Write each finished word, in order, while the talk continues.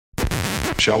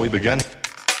Shall we begin?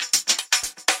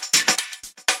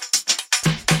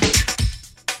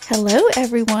 Hello,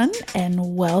 everyone,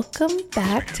 and welcome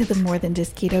back to the More Than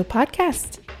Just Keto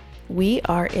podcast. We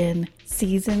are in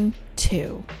season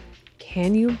 2.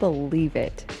 Can you believe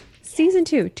it? Season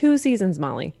 2, 2 seasons,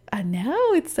 Molly. I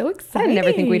know, it's so I exciting.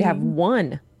 never think we'd have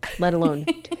one, let alone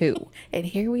 2. And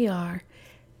here we are,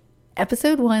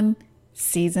 episode 1,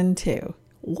 season 2.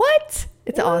 What?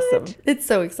 It's awesome. It's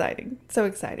so exciting. So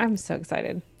exciting. I'm so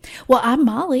excited. Well, I'm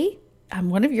Molly.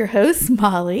 I'm one of your hosts,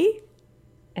 Molly.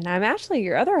 And I'm Ashley,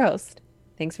 your other host.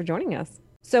 Thanks for joining us.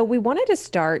 So we wanted to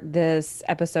start this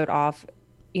episode off,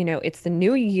 it's the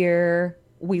new year.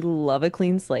 We love a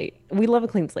clean slate. We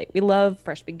love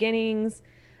fresh beginnings.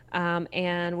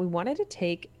 And we wanted to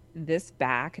take this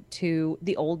back to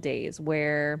the old days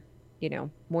where,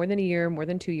 more than a year, more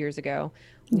than 2 years ago,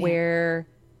 where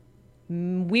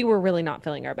we were really not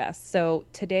feeling our best. So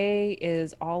today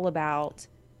is all about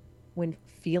when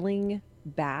feeling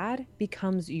bad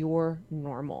becomes your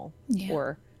normal,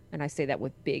 and I say that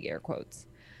with big air quotes,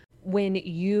 when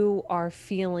you are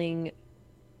feeling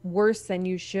worse than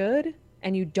you should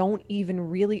and you don't even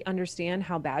really understand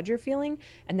how bad you're feeling,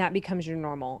 and that becomes your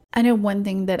normal. I know one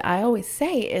thing that I always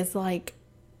say is like,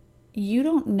 you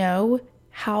don't know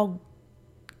how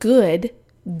good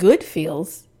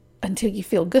feels until you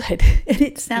feel good. And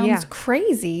it sounds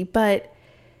crazy, but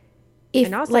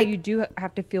and also you do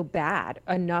have to feel bad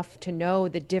enough to know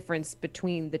the difference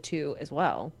between the two as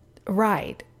well.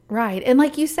 Right. And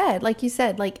like you said,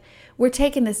 we're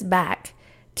taking this back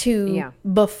to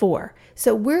before.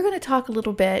 So we're going to talk a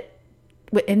little bit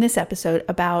in this episode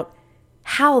about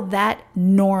how that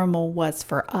normal was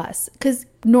for us. Because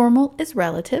normal is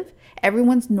relative.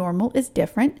 Everyone's normal is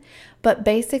different. But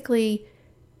basically,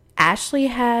 Ashley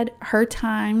had her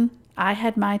time. I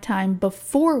had my time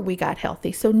before we got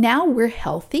healthy. So now we're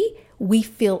healthy. We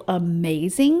feel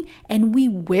amazing, and we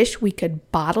wish we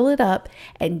could bottle it up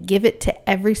and give it to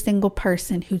every single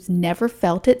person who's never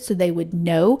felt it, so they would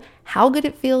know how good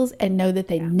it feels and know that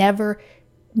they never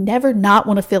not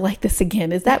want to feel like this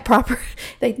again. Is that proper?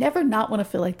 They never not want to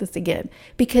feel like this again,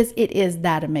 because it is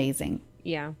that amazing.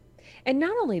 Yeah. And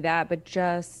not only that, but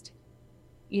just,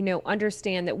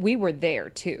 understand that we were there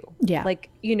too. Yeah.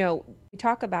 We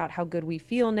talk about how good we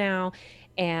feel now.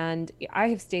 And I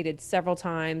have stated several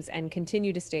times and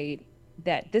continue to state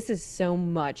that this is so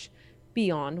much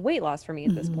beyond weight loss for me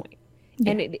at this point.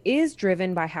 Yeah. And it is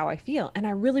driven by how I feel. And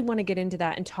I really want to get into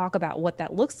that and talk about what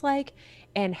that looks like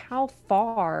and how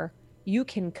far you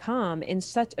can come in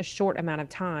such a short amount of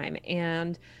time.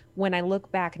 And when I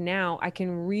look back now, I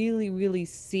can really, really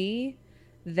see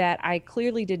that I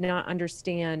clearly did not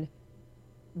understand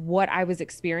what I was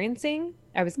experiencing.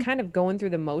 I was kind of going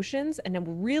through the motions, and I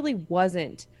really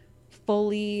wasn't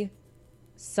fully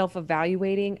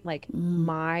self-evaluating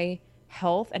my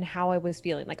health and how I was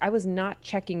feeling. Like, I was not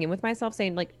checking in with myself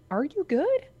saying are you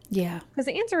good? Yeah. Because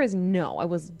the answer is no, I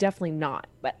was definitely not.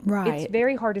 But it's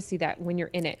very hard to see that when you're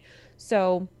in it.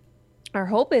 So our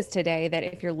hope is today that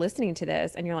if you're listening to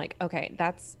this and you're like, okay,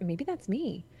 maybe that's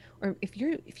me. Or if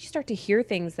you start to hear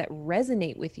things that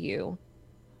resonate with you,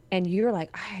 and you're like,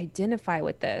 I identify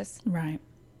with this. Right.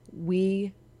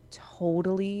 We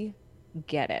totally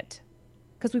get it.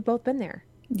 Because we've both been there.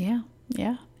 Yeah.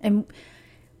 Yeah. And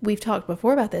we've talked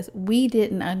before about this. We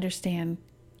didn't understand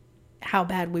how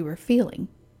bad we were feeling.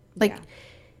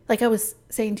 Like I was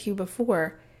saying to you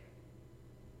before,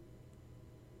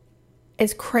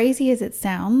 as crazy as it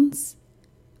sounds,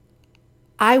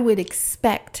 I would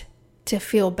expect to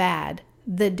feel bad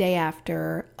the day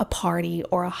after a party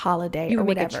or a holiday or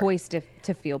whatever. You make a choice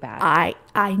to feel bad.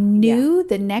 I knew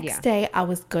the next day I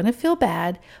was going to feel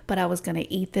bad, but I was going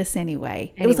to eat this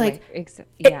anyway. It was like,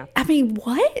 I mean,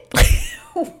 what?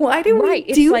 Why do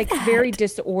we do that? It's like very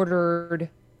disordered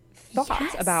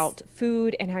thoughts about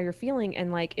food and how you're feeling.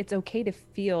 And it's okay to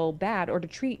feel bad or to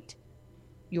treat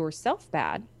yourself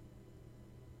bad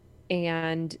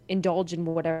and indulge in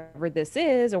whatever this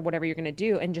is or whatever you're going to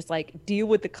do, and just deal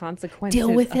with the consequences.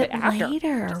 Deal with it after.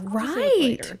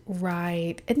 later.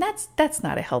 Right. And that's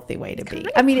not a healthy way to be.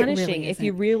 I mean, it really isn't. If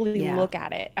you really look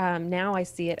at it. Now I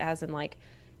see it as in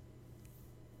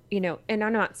and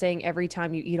I'm not saying every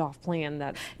time you eat off plan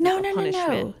that's a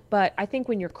punishment. No. But I think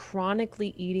when you're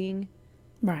chronically eating,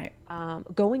 right,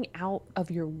 going out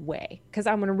of your way, because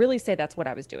I'm going to really say that's what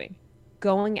I was doing,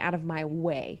 going out of my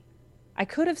way. I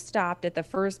could have stopped at the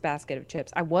first basket of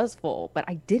chips. I was full, but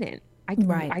I didn't.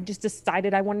 I just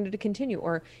decided I wanted to continue,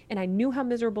 and I knew how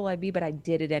miserable I'd be, but I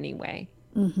did it anyway.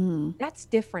 Mm-hmm. That's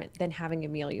different than having a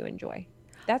meal you enjoy.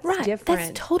 That's Right. different.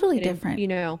 That's totally different. You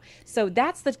know, so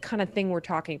that's the kind of thing we're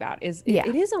talking about is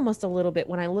it is almost a little bit,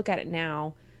 when I look at it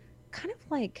now, kind of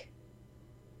like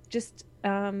just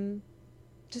a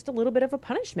little bit of a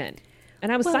punishment.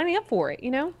 And I was signing up for it,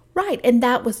 you know? Right. And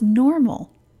that was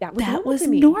normal. That was normal was to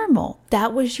me. normal.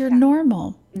 That was your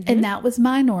normal. And that was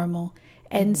my normal.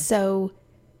 And so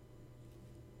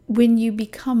when you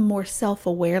become more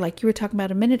self-aware, like you were talking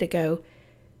about a minute ago,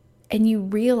 and you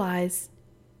realize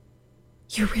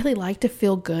you really like to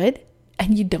feel good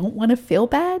and you don't want to feel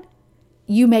bad,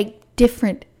 you make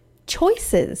different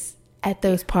choices at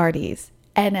those parties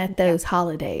and at those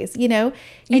holidays, you know?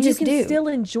 You can still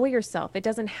enjoy yourself. It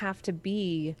doesn't have to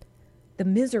be the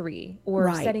misery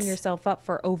or setting yourself up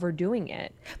for overdoing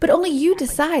it. But only you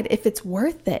decide if it's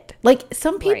worth it. Like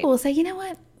some people will say, you know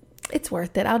what? It's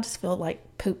worth it. I'll just feel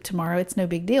like poop tomorrow. It's no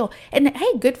big deal. And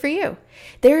hey, good for you.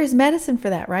 There is medicine for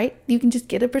that, right? You can just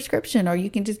get a prescription, or you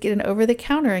can just get an over the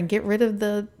counter and get rid of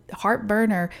the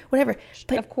heartburn or whatever.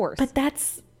 But of course. But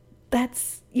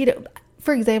that's, you know,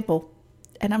 for example,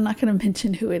 and I'm not going to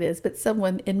mention who it is, but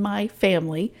someone in my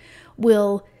family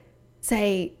will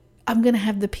say, I'm going to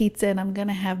have the pizza and I'm going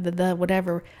to have the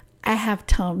whatever. I have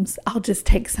Tums. I'll just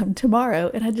take some tomorrow.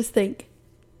 And I just think,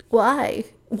 why?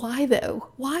 Why though?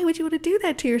 Why would you want to do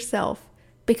that to yourself?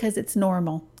 Because it's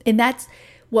normal. And that's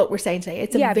what we're saying today.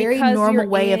 It's a very normal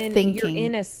way of thinking. You're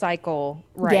in a cycle,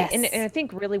 right? Yes. And I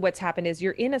think really what's happened is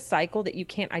you're in a cycle that you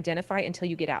can't identify until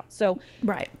you get out. So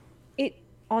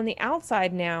on the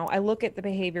outside now, I look at the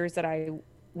behaviors that I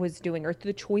was doing or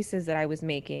the choices that I was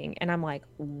making, and I'm like,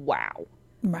 wow.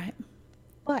 Right.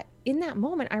 But in that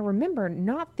moment, I remember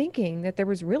not thinking that there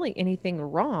was really anything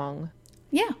wrong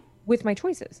with my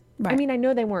choices. Right. I mean, I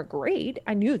know they weren't great.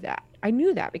 I knew that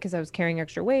because I was carrying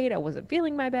extra weight. I wasn't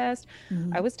feeling my best.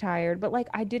 I was tired, but like,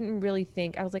 I didn't really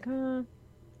think, I was like,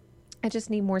 I just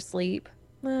need more sleep.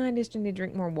 I just need to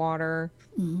drink more water.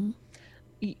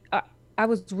 I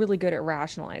was really good at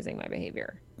rationalizing my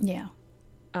behavior. Yeah.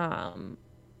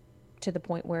 To the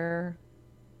point where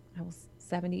I was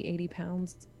 70, 80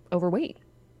 pounds overweight.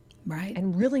 Right.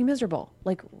 And really miserable.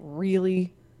 Like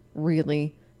really,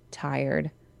 really tired,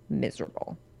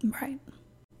 miserable. Right.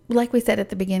 Like we said at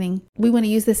the beginning, we want to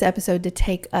use this episode to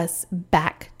take us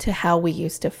back to how we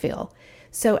used to feel.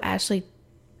 So Ashley,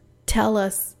 tell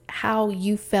us how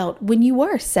you felt when you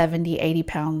were 70, 80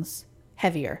 pounds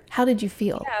heavier. How did you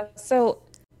feel? Yeah. So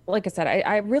like I said,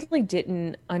 I really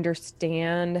didn't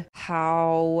understand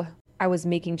how I was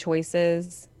making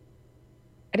choices.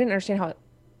 I didn't understand how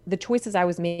the choices I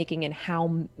was making and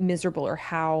how miserable or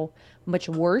how much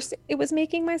worse it was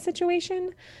making my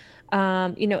situation.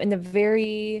 You know, in the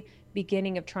very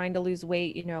beginning of trying to lose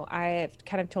weight, you know, I've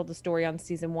kind of told the story on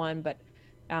season 1, but,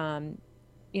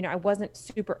 you know, I wasn't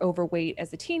super overweight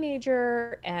as a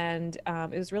teenager. And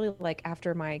it was really like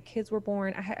after my kids were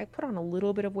born, I put on a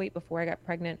little bit of weight before I got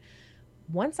pregnant.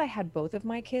 Once I had both of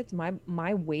my kids,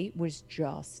 my weight was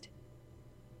just,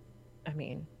 I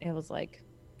mean, it was like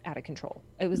out of control.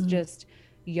 It was just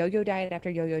yo-yo diet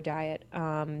after yo-yo diet.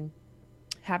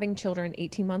 Having children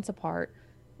 18 months apart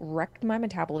wrecked my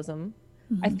metabolism.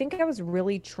 I think I was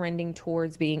really trending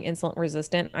towards being insulin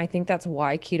resistant. I think that's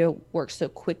why keto works so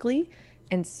quickly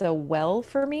and so well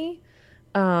for me,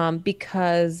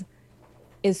 because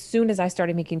as soon as I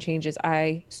started making changes,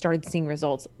 I started seeing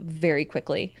results very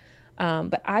quickly.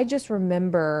 But I just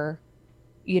remember,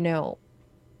 you know,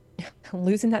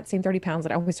 losing that same 30 pounds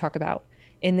that I always talk about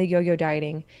in the yo-yo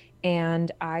dieting.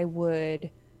 And I would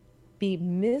be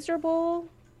miserable,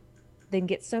 then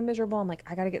get so miserable. I'm like,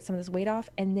 I got to get some of this weight off,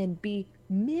 and then be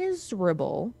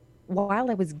miserable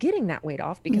while I was getting that weight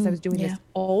off because I was doing this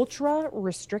ultra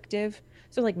restrictive.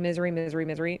 So like misery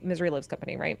loves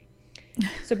company, right?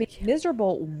 So being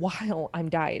miserable while I'm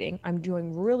dieting, I'm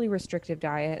doing really restrictive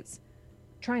diets,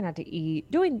 trying not to eat,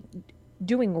 doing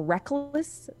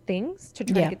reckless things to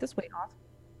try to get this weight off.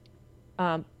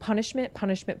 Punishment.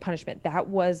 That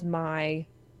was my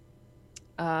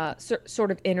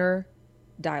sort of inner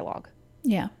dialogue.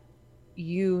 Yeah.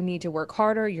 You need to work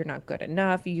harder. You're not good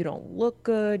enough. You don't look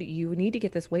good. You need to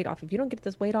get this weight off. If you don't get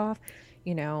this weight off,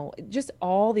 you know, just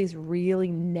all these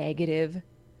really negative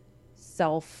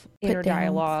inner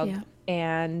dialogue. Yeah.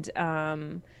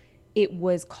 And it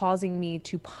was causing me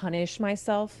to punish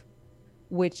myself,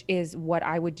 which is what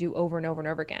I would do over and over and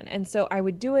over again. And so I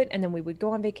would do it, and then we would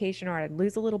go on vacation, or I'd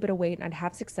lose a little bit of weight and I'd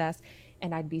have success,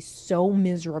 and I'd be so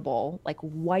miserable, like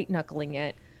white knuckling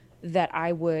it, that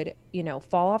I would, you know,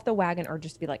 fall off the wagon or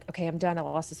just be like, okay, I'm done. I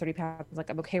lost this 30 pounds. Like,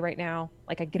 I'm okay right now.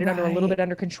 Like I get it under a little bit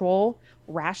under control,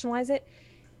 rationalize it.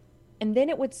 And then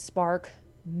it would spark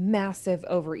massive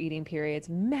overeating periods,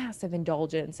 massive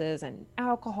indulgences and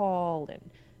alcohol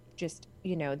and just,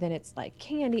 then it's like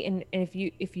candy. And if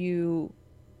you've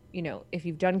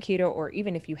done keto, or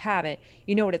even if you haven't,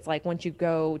 you know what it's like once you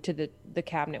go to the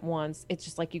cabinet once, it's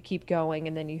just like you keep going,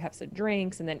 and then you have some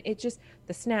drinks, and then it's just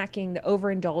the snacking, the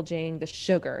overindulging,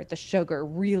 the sugar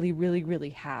really, really, really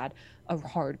had a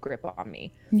hard grip on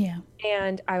me. Yeah.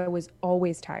 And I was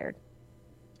always tired.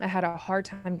 I had a hard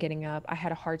time getting up. I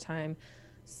had a hard time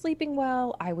sleeping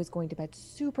well. I was going to bed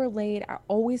super late. I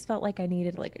always felt like I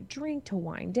needed like a drink to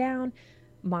wind down.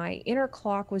 My inner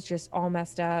clock was just all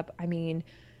messed up. I mean,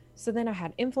 so then I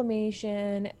had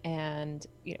inflammation and,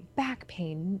 back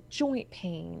pain, joint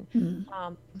pain,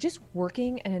 just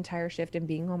working an entire shift and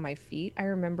being on my feet. I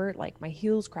remember like my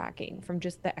heels cracking from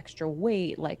just the extra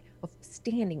weight, like of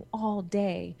standing all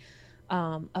day,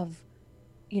 of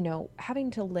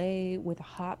having to lay with a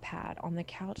hot pad on the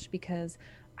couch because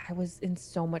I was in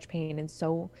so much pain and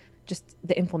so just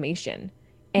the inflammation.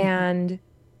 And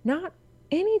not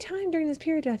any time during this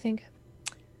period did I think,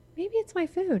 maybe it's my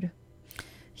food.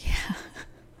 Yeah.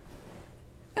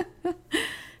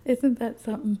 Isn't that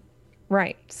something?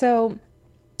 Right. So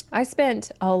I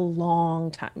spent a long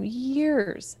time,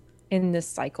 years in this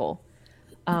cycle,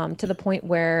 to the point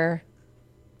where,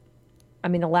 I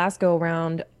mean, the last go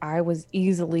around, I was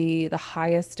easily the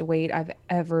highest weight I've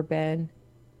ever been,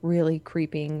 really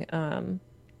creeping,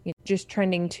 just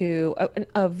trending to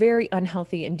a very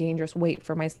unhealthy and dangerous weight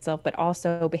for myself, but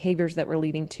also behaviors that were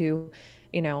leading to,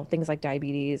 things like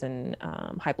diabetes and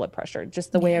high blood pressure,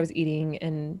 just the way I was eating.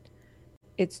 And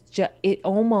it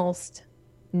almost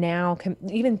now,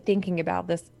 even thinking about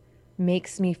this,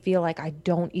 makes me feel like I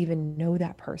don't even know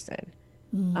that person.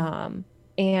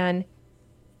 And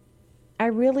I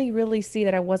really, really see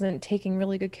that I wasn't taking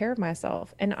really good care of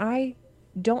myself. And I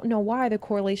don't know why the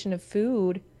correlation of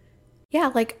food.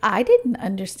 Yeah, like I didn't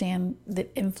understand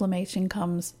that inflammation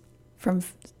comes from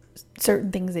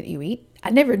certain things that you eat.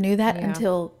 I never knew that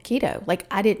until keto. Like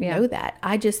I didn't know that.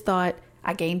 I just thought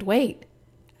I gained weight.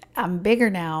 I'm bigger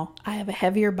now. I have a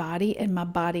heavier body, and my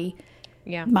body,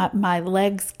 my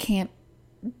legs can't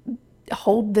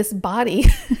hold this body,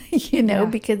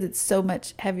 because it's so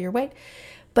much heavier weight.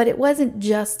 But it wasn't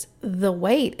just the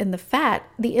weight and the fat.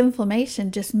 The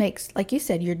inflammation just makes, like you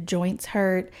said, your joints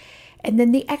hurt. And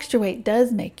then the extra weight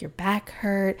does make your back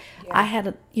hurt. Yeah. I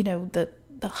had, the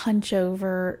hunch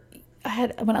over.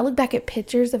 When I look back at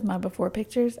pictures of my before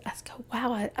pictures, I just go,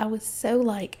 wow, I was so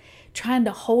like trying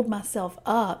to hold myself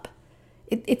up.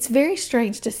 It's very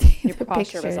strange to see your the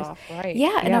posture pictures. Was off, right?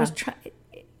 Yeah, and I was trying.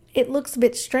 It looks a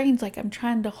bit strange, like I'm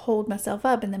trying to hold myself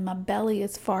up, and then my belly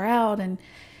is far out, and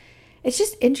it's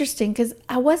just interesting because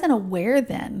I wasn't aware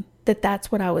then that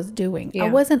that's what I was doing. Yeah. I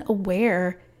wasn't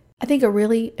aware. I think a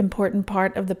really important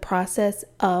part of the process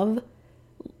of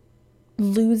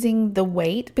losing the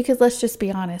weight, because let's just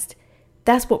be honest,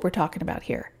 that's what we're talking about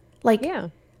here. Like,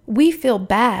 we feel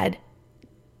bad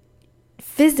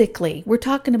physically. We're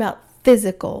talking about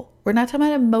physical. We're not talking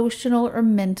about emotional or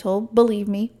mental. Believe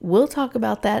me, we'll talk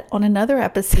about that on another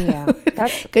episode. Yeah,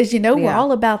 because we're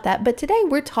all about that. But today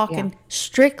we're talking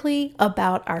strictly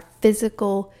about our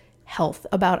physical health,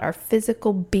 about our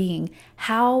physical being,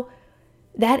 how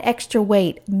that extra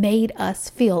weight made us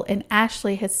feel. And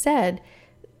Ashley has said,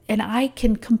 and I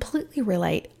can completely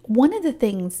relate, one of the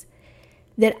things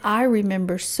that I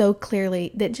remember so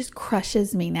clearly that just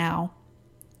crushes me now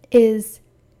is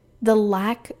the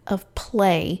lack of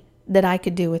play that I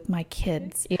could do with my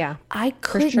kids. Yeah, I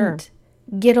couldn't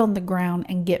get on the ground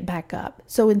and get back up.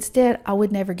 So instead, I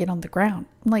would never get on the ground.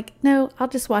 I'm like, no, I'll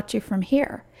just watch you from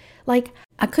here. Like,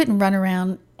 I couldn't run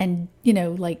around and,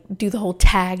 like do the whole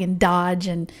tag and dodge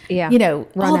and, run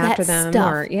all after that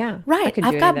them. Stuff. Right.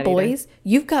 I've got boys. Either.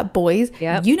 You've got boys.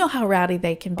 Yep. You know how rowdy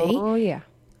they can be. Oh, yeah.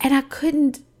 And I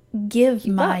couldn't give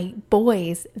my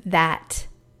boys that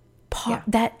part,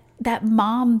 that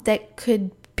mom that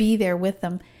could be there with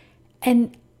them.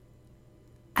 And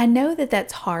I know that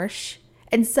that's harsh.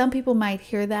 And some people might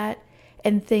hear that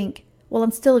and think, well,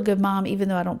 I'm still a good mom, even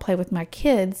though I don't play with my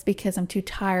kids because I'm too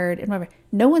tired and whatever.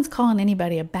 No one's calling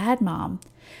anybody a bad mom.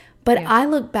 But I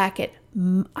look back at,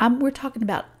 we're talking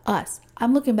about us.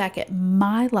 I'm looking back at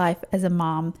my life as a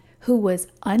mom who was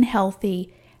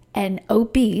unhealthy and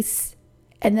obese.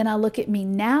 And then I look at me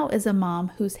now as a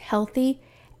mom who's healthy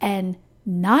and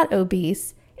not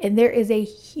obese. And there is a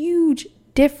huge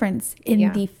difference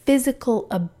in the physical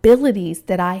abilities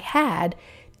that I had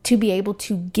to be able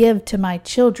to give to my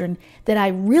children that I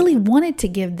really wanted to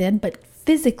give them, but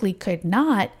physically could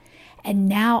not. And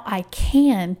now I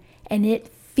can, and it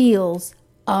feels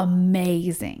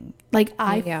amazing. Like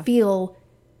I feel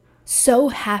so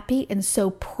happy and so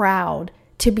proud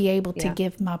to be able to Yeah.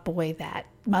 give my boy that,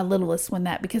 my littlest one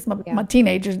that, because my, Yeah. my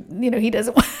teenager, he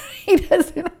doesn't want, he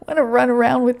doesn't want to run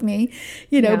around with me,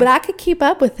 Yeah. but I could keep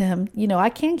up with him. I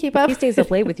can keep up. He stays up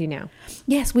late with you now.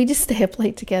 Yes, we just stay up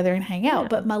late together and hang out. Yeah.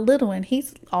 But my little one,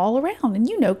 he's all around, and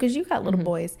because you got little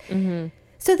boys. Mm-hmm.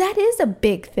 So that is a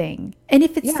big thing. And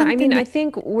if it's Yeah, something I mean, that, I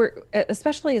think we're,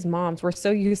 especially as moms, we're so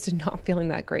used to not feeling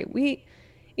that great.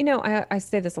 I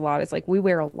say this a lot. It's like we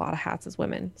wear a lot of hats as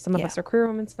women. Some of Yeah. us are career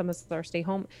women, some of us are stay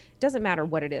home. It doesn't matter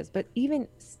what it is, but even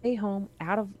stay home,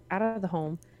 out of the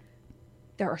home,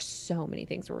 there are so many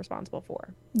things we're responsible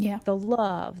for. yeah, The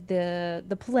love,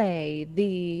 the play,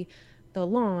 the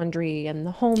laundry and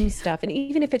the home stuff. And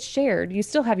even if it's shared, you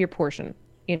still have your portion.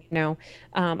 And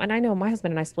I know my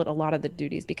husband and I split a lot of the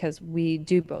duties because we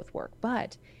do both work.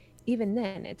 But even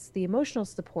then, it's the emotional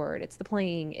support, it's the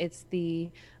playing, it's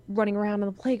the running around on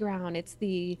the playground, it's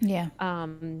the yeah,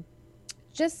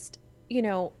 just,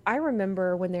 I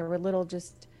remember when they were little,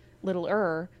 just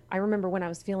littler. I remember when I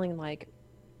was feeling like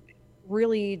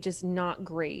really just not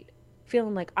great,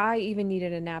 feeling like I even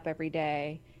needed a nap every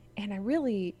day. And I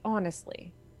really,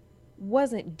 honestly,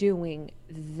 wasn't doing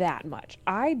that much.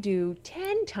 I do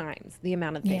 10 times the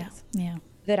amount of yeah, things yeah.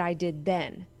 that I did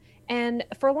then. And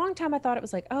for a long time, I thought it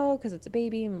was like, oh, because it's a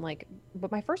baby. And like,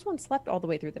 but my first one slept all the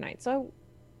way through the night. So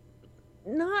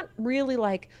not really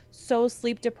like so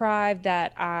sleep deprived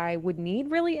that I would need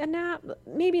really a nap,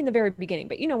 maybe in the very beginning,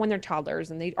 but when they're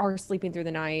toddlers and they are sleeping through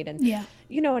the night and, Yeah.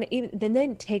 and even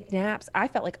then take naps, I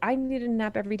felt like I needed a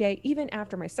nap every day, even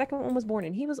after my second one was born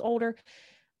and he was older.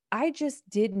 I just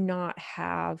did not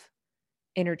have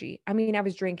energy. I mean, I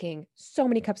was drinking so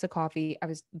many cups of coffee. I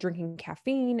was drinking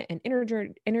caffeine and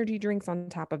energy drinks on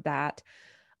top of that.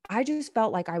 I just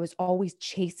felt like I was always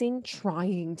chasing,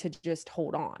 trying to just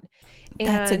hold on.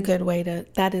 That's a And good way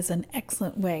that is an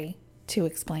excellent way to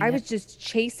explain I it. was just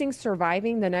chasing,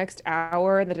 surviving the next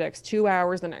hour, the next 2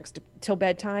 hours, the next till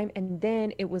bedtime. And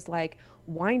then it was like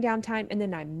wind down time. And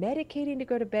then I'm medicating to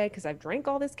go to bed because I've drank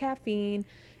all this caffeine.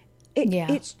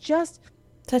 Yeah. It's just,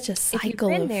 Such a if you've cycle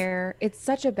been of, there, it's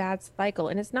such a bad cycle.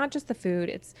 And it's not just the food.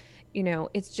 It's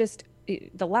just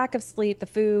the lack of sleep, the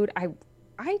food.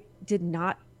 I did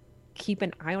not keep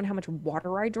an eye on how much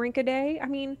water I drink a day. I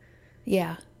mean,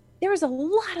 yeah. there was a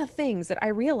lot of things that I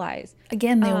realized.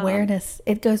 Again, the awareness.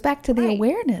 It goes back to the Right,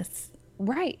 awareness.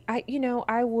 right. I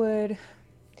didn't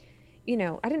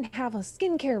have a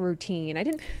skincare routine.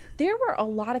 There were a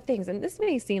lot of things. And this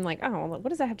may seem like, oh, what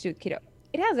does that have to do with keto?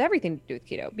 It has everything to do with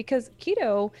keto because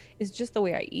keto is just the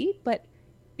way I eat. But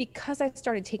because I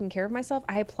started taking care of myself,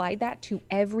 I applied that to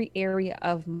every area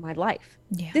of my life.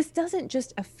 Yeah. This doesn't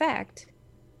just affect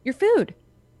your food.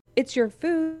 It's your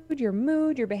food, your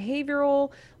mood, your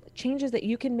behavioral changes that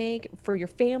you can make for your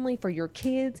family, for your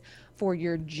kids, for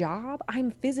your job.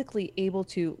 I'm physically able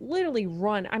to literally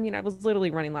run. I mean, I was literally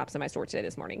running laps in my store today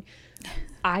this morning.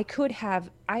 I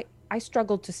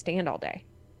struggled to stand all day.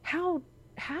 How?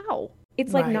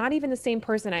 It's like Right. not even the same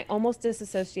person. I almost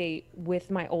disassociate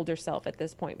with my older self at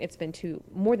this point. It's been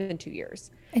more than 2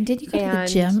 years. And did you go to the And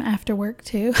gym after work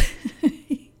too?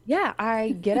 yeah,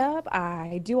 I get up,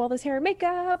 I do all this hair and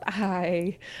makeup.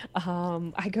 I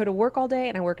go to work all day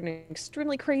and I work in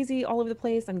extremely crazy all over the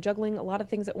place. I'm juggling a lot of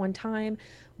things at one time,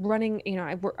 running,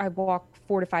 I walk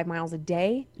 4 to 5 miles a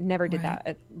day. Never did Right.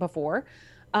 that before.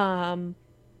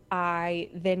 I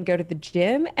then go to the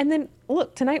gym and then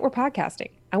look, tonight we're podcasting.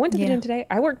 I went to the Yeah. gym today.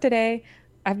 I worked today.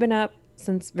 I've been up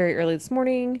since very early this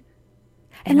morning.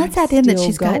 And let's I'm add in that still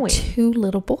she's got going. 2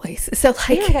 little boys. So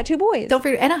Yeah, I like, got 2 boys. don't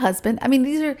forget, and a husband. I mean,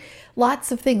 these are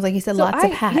lots of things. Like you said, So lots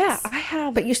of hats. Yeah, I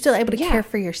have. But you're still able to Yeah. care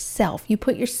for yourself. You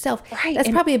put yourself. Right, That's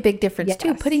and- probably a big difference too.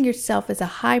 Yes. Putting yourself as a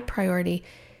high priority.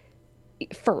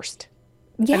 First.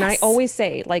 Yes. And I always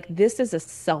say, like, this is a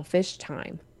selfish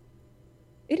time.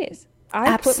 It is. I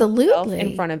put myself Absolutely.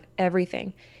 in front of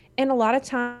everything. And a lot of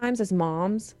times as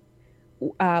moms,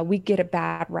 we get a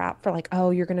bad rap for like, oh,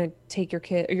 you're going to take your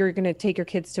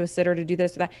kids to a sitter to do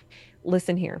this or that.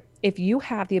 Listen here. If you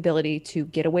have the ability to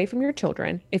get away from your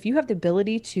children, if you have the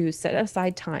ability to set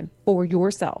aside time for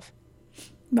yourself,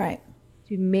 Right.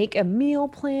 to make a meal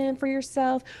plan for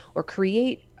yourself or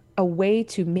create a way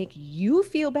to make you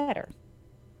feel better,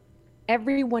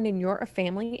 everyone in your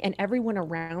family and everyone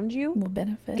around you Will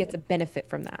benefit. gets a benefit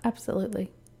from that.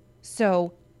 Absolutely.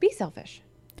 So be selfish.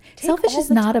 Take Selfish all is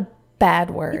the not a bad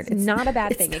word. It's not a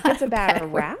bad it's thing. It not gets a bad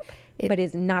word. rap, but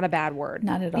it's not a bad word.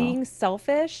 Not at all. Being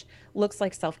selfish looks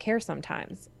like self-care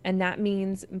sometimes. And that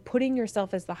means putting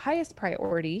yourself as the highest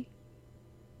priority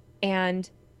and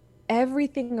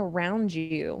everything around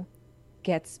you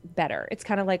gets better. It's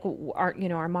kind of like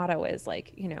our motto is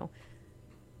like,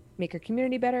 make your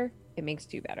community better, it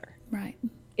makes you better. Right.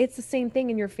 It's the same thing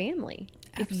in your family.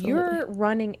 Absolutely. If you're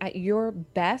running at your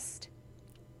best,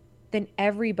 then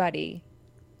everybody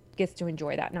gets to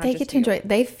enjoy that. They get to enjoy it.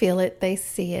 They feel it. They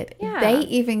see it. Yeah.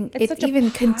 It's even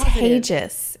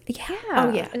contagious. Yeah.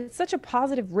 Oh yeah. It's such a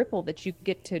positive ripple that you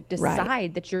get to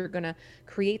decide that you're going to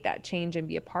create that change and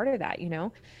be a part of that,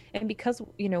 And because,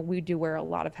 we do wear a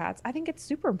lot of hats, I think it's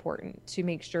super important to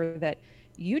make sure that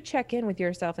you check in with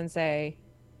yourself and say,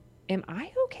 am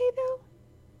I okay though?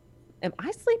 Am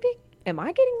I sleeping? Am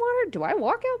I getting water? Do I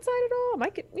walk outside at all? Am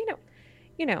I,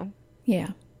 Yeah.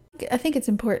 I think it's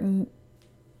important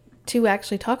to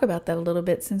actually talk about that a little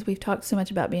bit, since we've talked so much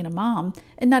about being a mom,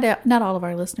 and not all of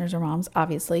our listeners are moms,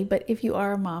 obviously, but if you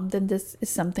are a mom, then this is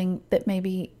something that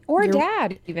maybe or a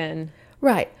dad even.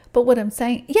 Right. But what I'm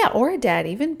saying, yeah, or a dad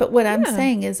even, but what I'm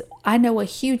saying is I know a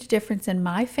huge difference in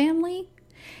my family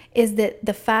is that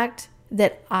the fact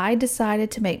that I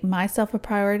decided to make myself a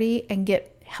priority and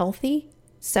get healthy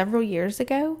several years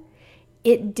ago,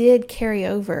 it did carry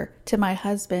over to my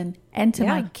husband and to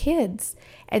my kids.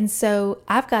 And so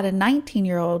I've got a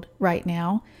 19-year-old right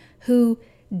now who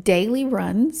daily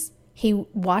runs. He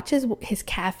watches his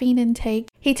caffeine intake.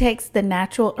 He takes the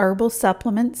natural herbal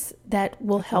supplements that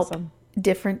will help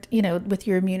different, with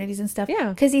your immunities and stuff. Yeah.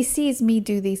 Because he sees me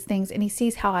do these things and he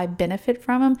sees how I benefit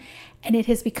from them. And it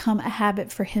has become a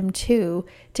habit for him too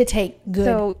to take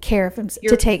good care of himself.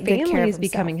 To take good care of himself. Is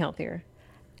becoming healthier.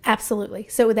 Absolutely.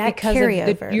 So that because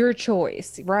carryover. Of your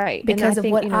choice, right. Because of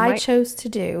what I chose to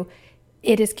do,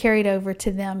 it is carried over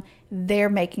to them. They're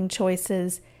making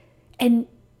choices. And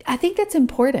I think that's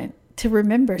important to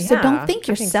remember. So don't think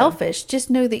you're selfish. Just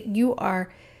know that you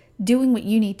are doing what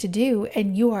you need to do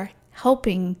and you are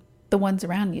helping the ones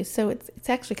around you. So it's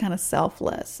actually kind of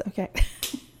selfless. Okay.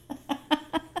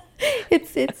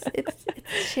 It's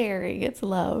sharing, it's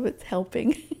love, it's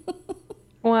helping.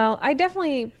 Well, I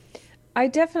definitely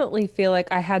feel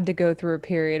like I had to go through a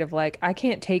period of like, I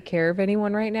can't take care of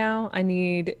anyone right now. I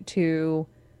need to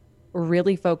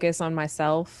really focus on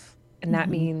myself. And that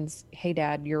means, hey,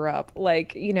 Dad, you're up.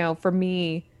 Like, for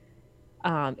me,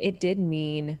 it did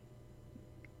mean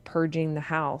purging the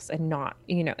house and not,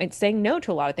 and saying no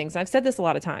to a lot of things. I've said this a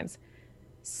lot of times.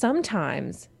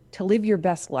 Sometimes to live your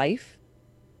best life,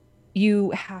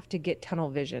 you have to get tunnel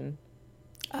vision.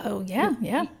 Oh, yeah,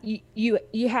 yeah.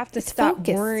 You have to stop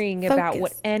worrying about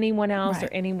what anyone else or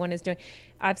anyone is doing.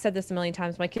 I've said this a million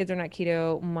times. My kids are not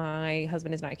keto. My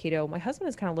husband is not keto. My husband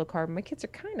is kind of low carb. My kids are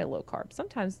kind of low carb.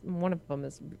 Sometimes one of them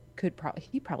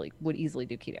he probably would easily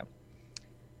do keto.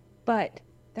 But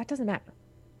that doesn't matter.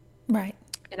 Right.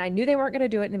 And I knew they weren't going to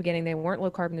do it in the beginning. They weren't low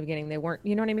carb in the beginning. They weren't,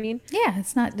 you know what I mean? Yeah,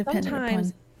 it's not dependent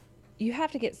Sometimes you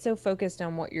have to get so focused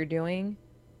on what you're doing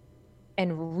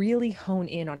and really hone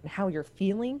in on how you're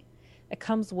feeling. It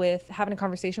comes with having a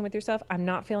conversation with yourself. I'm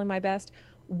not feeling my best.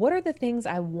 What are the things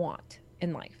I want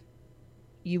in life?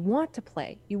 You want to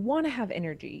play. You want to have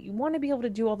energy. You want to be able to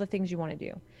do all the things you want to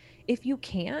do. If you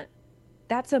can't,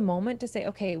 that's a moment to say,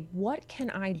 okay, what can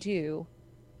I do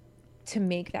to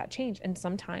make that change? And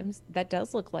sometimes that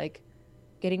does look like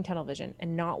getting tunnel vision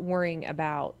and not worrying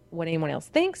about what anyone else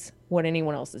thinks, what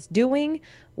anyone else is doing,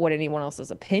 what anyone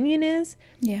else's opinion is.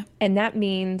 Yeah. And that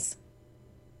means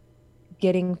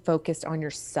getting focused on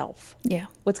yourself. Yeah.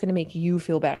 What's going to make you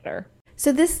feel better.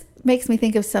 So this makes me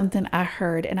think of something I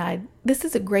heard, and this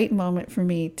is a great moment for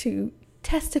me to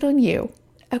test it on you.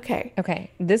 Okay.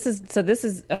 Okay. This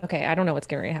is okay. I don't know what's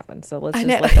going to happen. So let's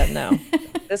just let them know.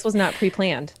 This was not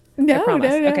pre-planned. No.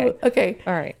 Okay.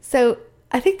 All right. So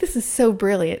I think this is so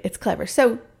brilliant. It's clever.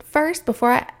 So first,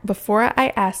 before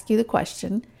I ask you the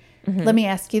question, let me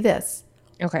ask you this.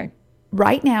 Okay.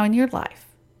 Right now in your life,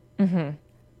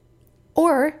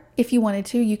 or if you wanted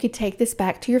to, you could take this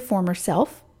back to your former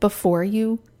self before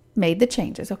you made the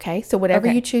changes. Okay. So whatever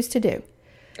you choose to do.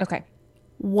 Okay.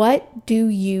 What do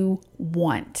you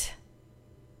want?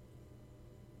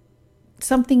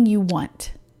 Something you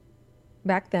want.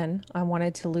 Back then, I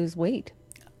wanted to lose weight.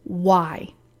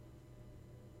 Why?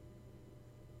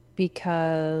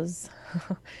 Because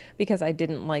I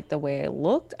didn't like the way I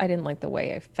looked. I didn't like the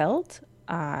way I felt.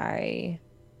 I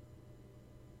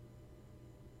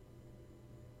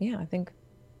think.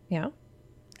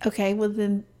 Okay, well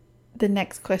then the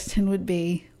next question would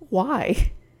be,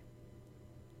 why?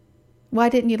 Why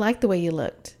didn't you like the way you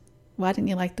looked? Why didn't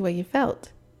you like the way you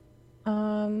felt?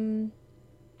 I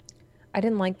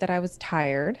didn't like that I was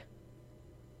tired.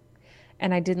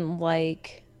 And I didn't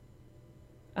like,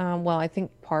 I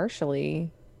think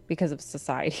partially because of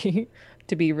society,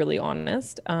 to be really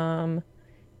honest.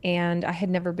 And I had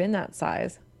never been that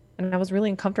size. And I was really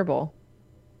uncomfortable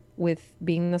with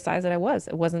being the size that I was.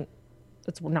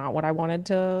 It's not what I wanted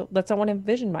to, that's not what I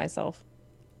envisioned myself.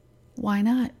 Why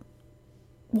not?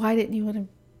 Why didn't you want to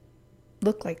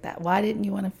look like that? Why didn't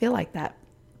you want to feel like that?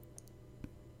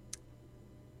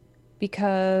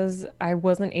 Because I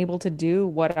wasn't able to do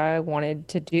what I wanted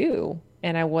to do.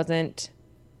 And I wasn't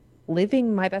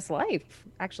living my best life,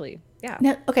 actually. Yeah.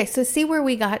 No, okay, so see where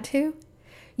we got to?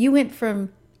 You went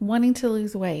from wanting to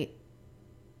lose weight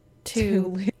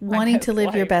to wanting to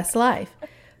live your best life.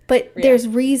 But there's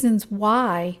reasons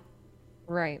why.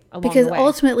 Right. Because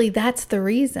ultimately that's the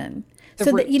reason.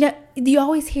 So that, you know, you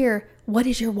always hear, what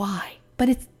is your why?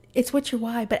 But it's what's your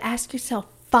why? But ask yourself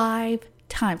 5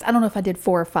 times. I don't know if I did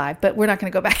 4 or 5, but we're not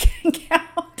going to go back and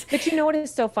count. But you know what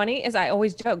is so funny is I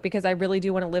always joke because I really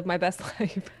do want to live my best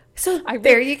life. So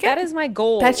there you go. That is my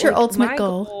goal. That's your ultimate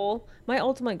goal. My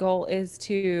ultimate goal is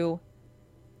to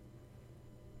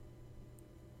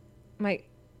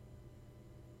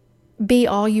be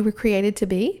all you were created to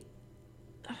be.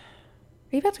 Are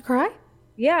you about to cry?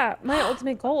 Yeah, my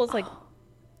ultimate goal is like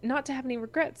not to have any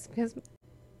regrets because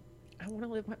I want to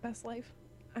live my best life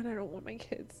and I don't want my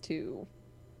kids to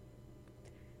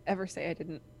ever say I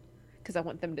didn't, because I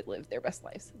want them to live their best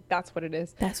lives. That's what it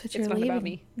is. That's what you're leaving. It's not about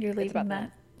me. You're leaving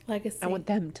that legacy. I want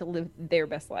them to live their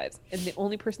best lives. And the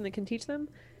only person that can teach them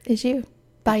is you.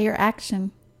 By your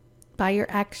action. By your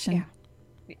action. Yeah.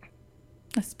 Yeah.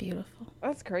 That's beautiful.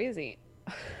 That's crazy.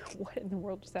 What in the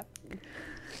world just happened?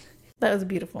 That was a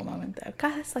beautiful moment, though.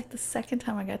 God, it's like the second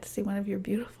time I got to see one of your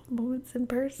beautiful moments in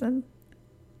person.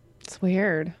 It's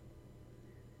weird.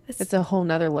 It's a whole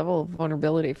nother level of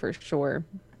vulnerability for sure.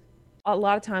 A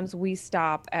lot of times we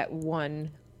stop at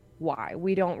one why.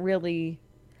 We don't really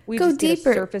go just deeper.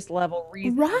 Get a surface level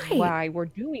reason why we're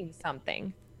doing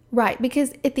something. Right,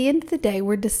 because at the end of the day,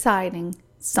 we're deciding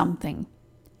something.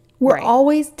 We're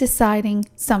always deciding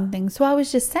something. So I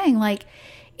was just saying, like,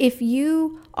 if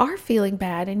you are feeling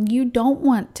bad and you don't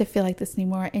want to feel like this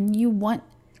anymore and you want...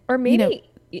 Or maybe...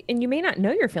 and you may not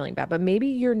know you're feeling bad, but maybe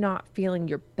you're not feeling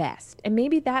your best. And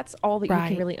maybe that's all that you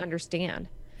can really understand.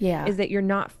 Yeah. Is that you're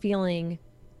not feeling,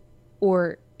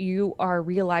 or you are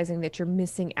realizing that you're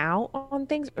missing out on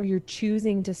things, or you're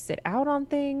choosing to sit out on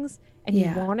things and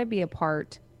you want to be a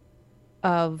part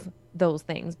of those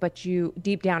things, but you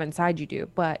deep down inside you do,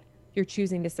 but you're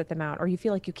choosing to sit them out, or you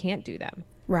feel like you can't do them.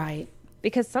 Right.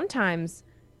 Because sometimes,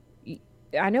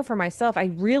 I know for myself,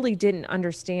 I really didn't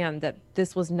understand that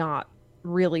this was not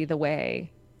really the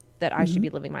way that I should be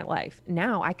living my life.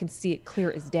 Now I can see it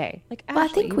clear as day. Like, Ashley, I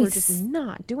think we're just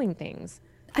not doing things.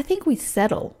 I think we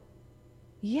settle.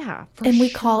 Yeah, and we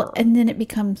call, and then it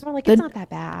becomes like it's not that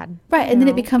bad, right? And then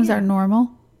it becomes our normal.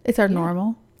 It's our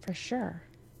normal, for sure.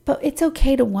 But it's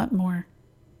okay to want more,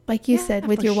 like you said,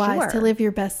 with your wives, to live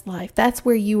your best life. That's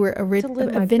where you were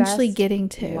eventually getting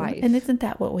to, and isn't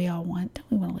that what we all want?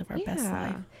 Don't we want to live our best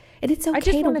life? And it's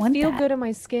okay to want that. I just want to feel good in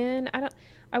my skin.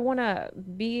 I want to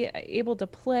be able to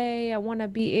play. I want to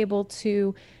be able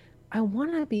to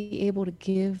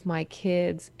give my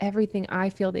kids everything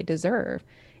I feel they deserve.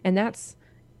 And that's,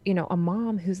 a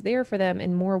mom who's there for them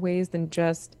in more ways than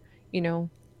just,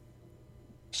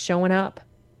 showing up.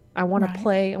 I want to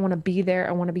play. I want to be there.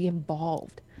 I want to be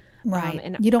involved. Right.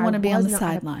 And you don't want to be on the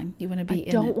sideline. You want to be in it.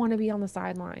 I don't want to be on the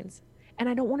sidelines. And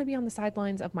I don't want to be on the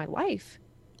sidelines of my life.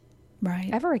 Right.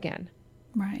 Ever again.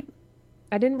 Right.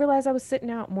 I didn't realize I was sitting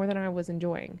out more than I was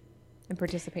enjoying and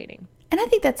participating. And I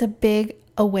think that's a big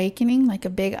awakening, like a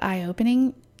big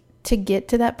eye-opening to get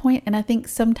to that point. And I think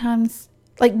sometimes,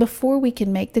 like, before we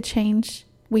can make the change,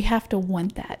 we have to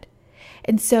want that.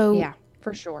 And so, yeah,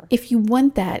 for sure. If you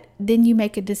want that, then you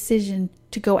make a decision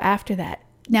to go after that.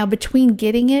 Now, between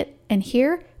getting it and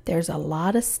here, there's a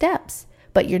lot of steps,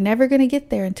 but you're never going to get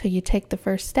there until you take the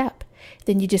first step.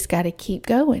 Then you just got to keep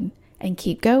going. And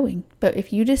keep going. But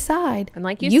if you decide, and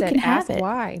like you said, can have ask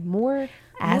why.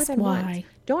 Ask why. Once.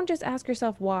 Don't just ask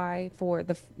yourself why for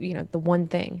the one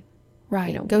thing.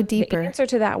 Right. Go deeper. The answer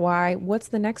to that why. What's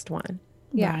the next one?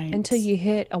 Yeah. Right. Until you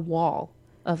hit a wall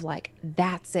of like,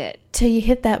 that's it. Till you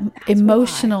hit that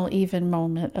emotional even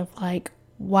moment of like,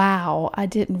 wow, I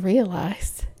didn't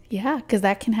realize. Yeah, because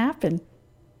that can happen.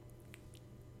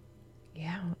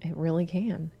 Yeah, it really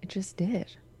can. It just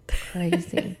did.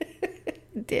 Crazy.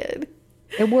 Did.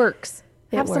 It works.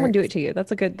 Have someone do it to you.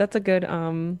 That's a good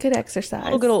good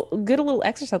exercise. A little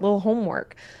exercise, a little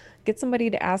homework. Get somebody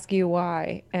to ask you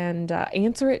why and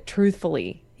answer it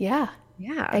truthfully. Yeah.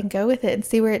 Yeah. And go with it and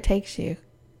see where it takes you,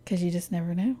 because you just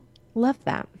never know. Love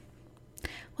that.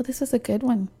 Well, this was a good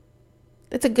one.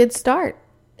 It's a good start.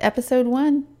 Episode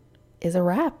 1 is a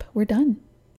wrap. We're done.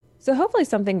 So hopefully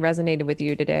something resonated with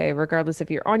you today, regardless if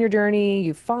you're on your journey,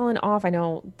 you've fallen off. I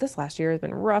know this last year has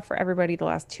been rough for everybody. The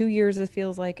last 2 years, it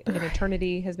feels like an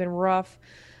eternity, has been rough.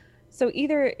 So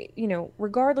either,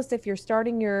 regardless if you're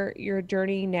starting your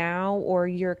journey now, or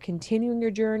you're continuing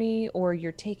your journey, or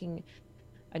you're taking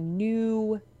a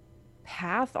new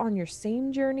path on your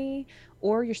same journey,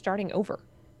 or you're starting over.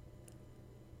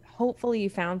 Hopefully you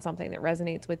found something that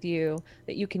resonates with you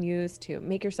that you can use to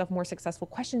make yourself more successful.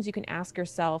 Questions you can ask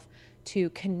yourself to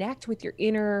connect with your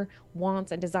inner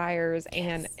wants and desires,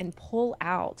 and pull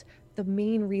out the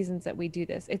main reasons that we do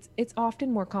this. It's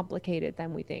often more complicated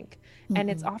than we think. Mm-hmm.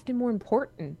 And it's often more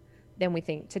important than we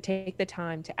think to take the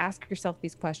time to ask yourself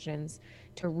these questions,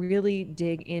 to really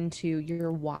dig into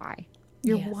your why.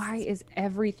 Your why is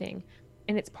everything.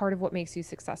 And it's part of what makes you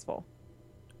successful.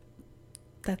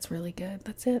 That's really good.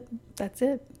 That's it.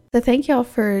 So thank y'all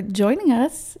for joining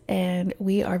us. And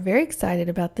we are very excited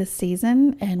about this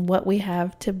season and what we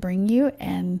have to bring you.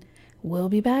 And we'll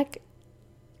be back.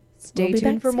 Stay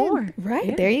tuned for more. Right.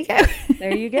 Yeah. There you go.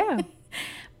 There you go.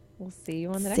 We'll see you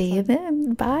on the next one. See you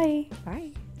then. Bye.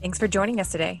 Bye. Thanks for joining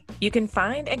us today. You can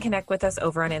find and connect with us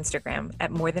over on Instagram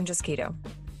at More Than Just Keto.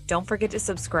 Don't forget to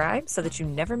subscribe so that you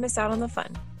never miss out on the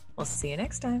fun. We'll see you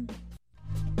next time.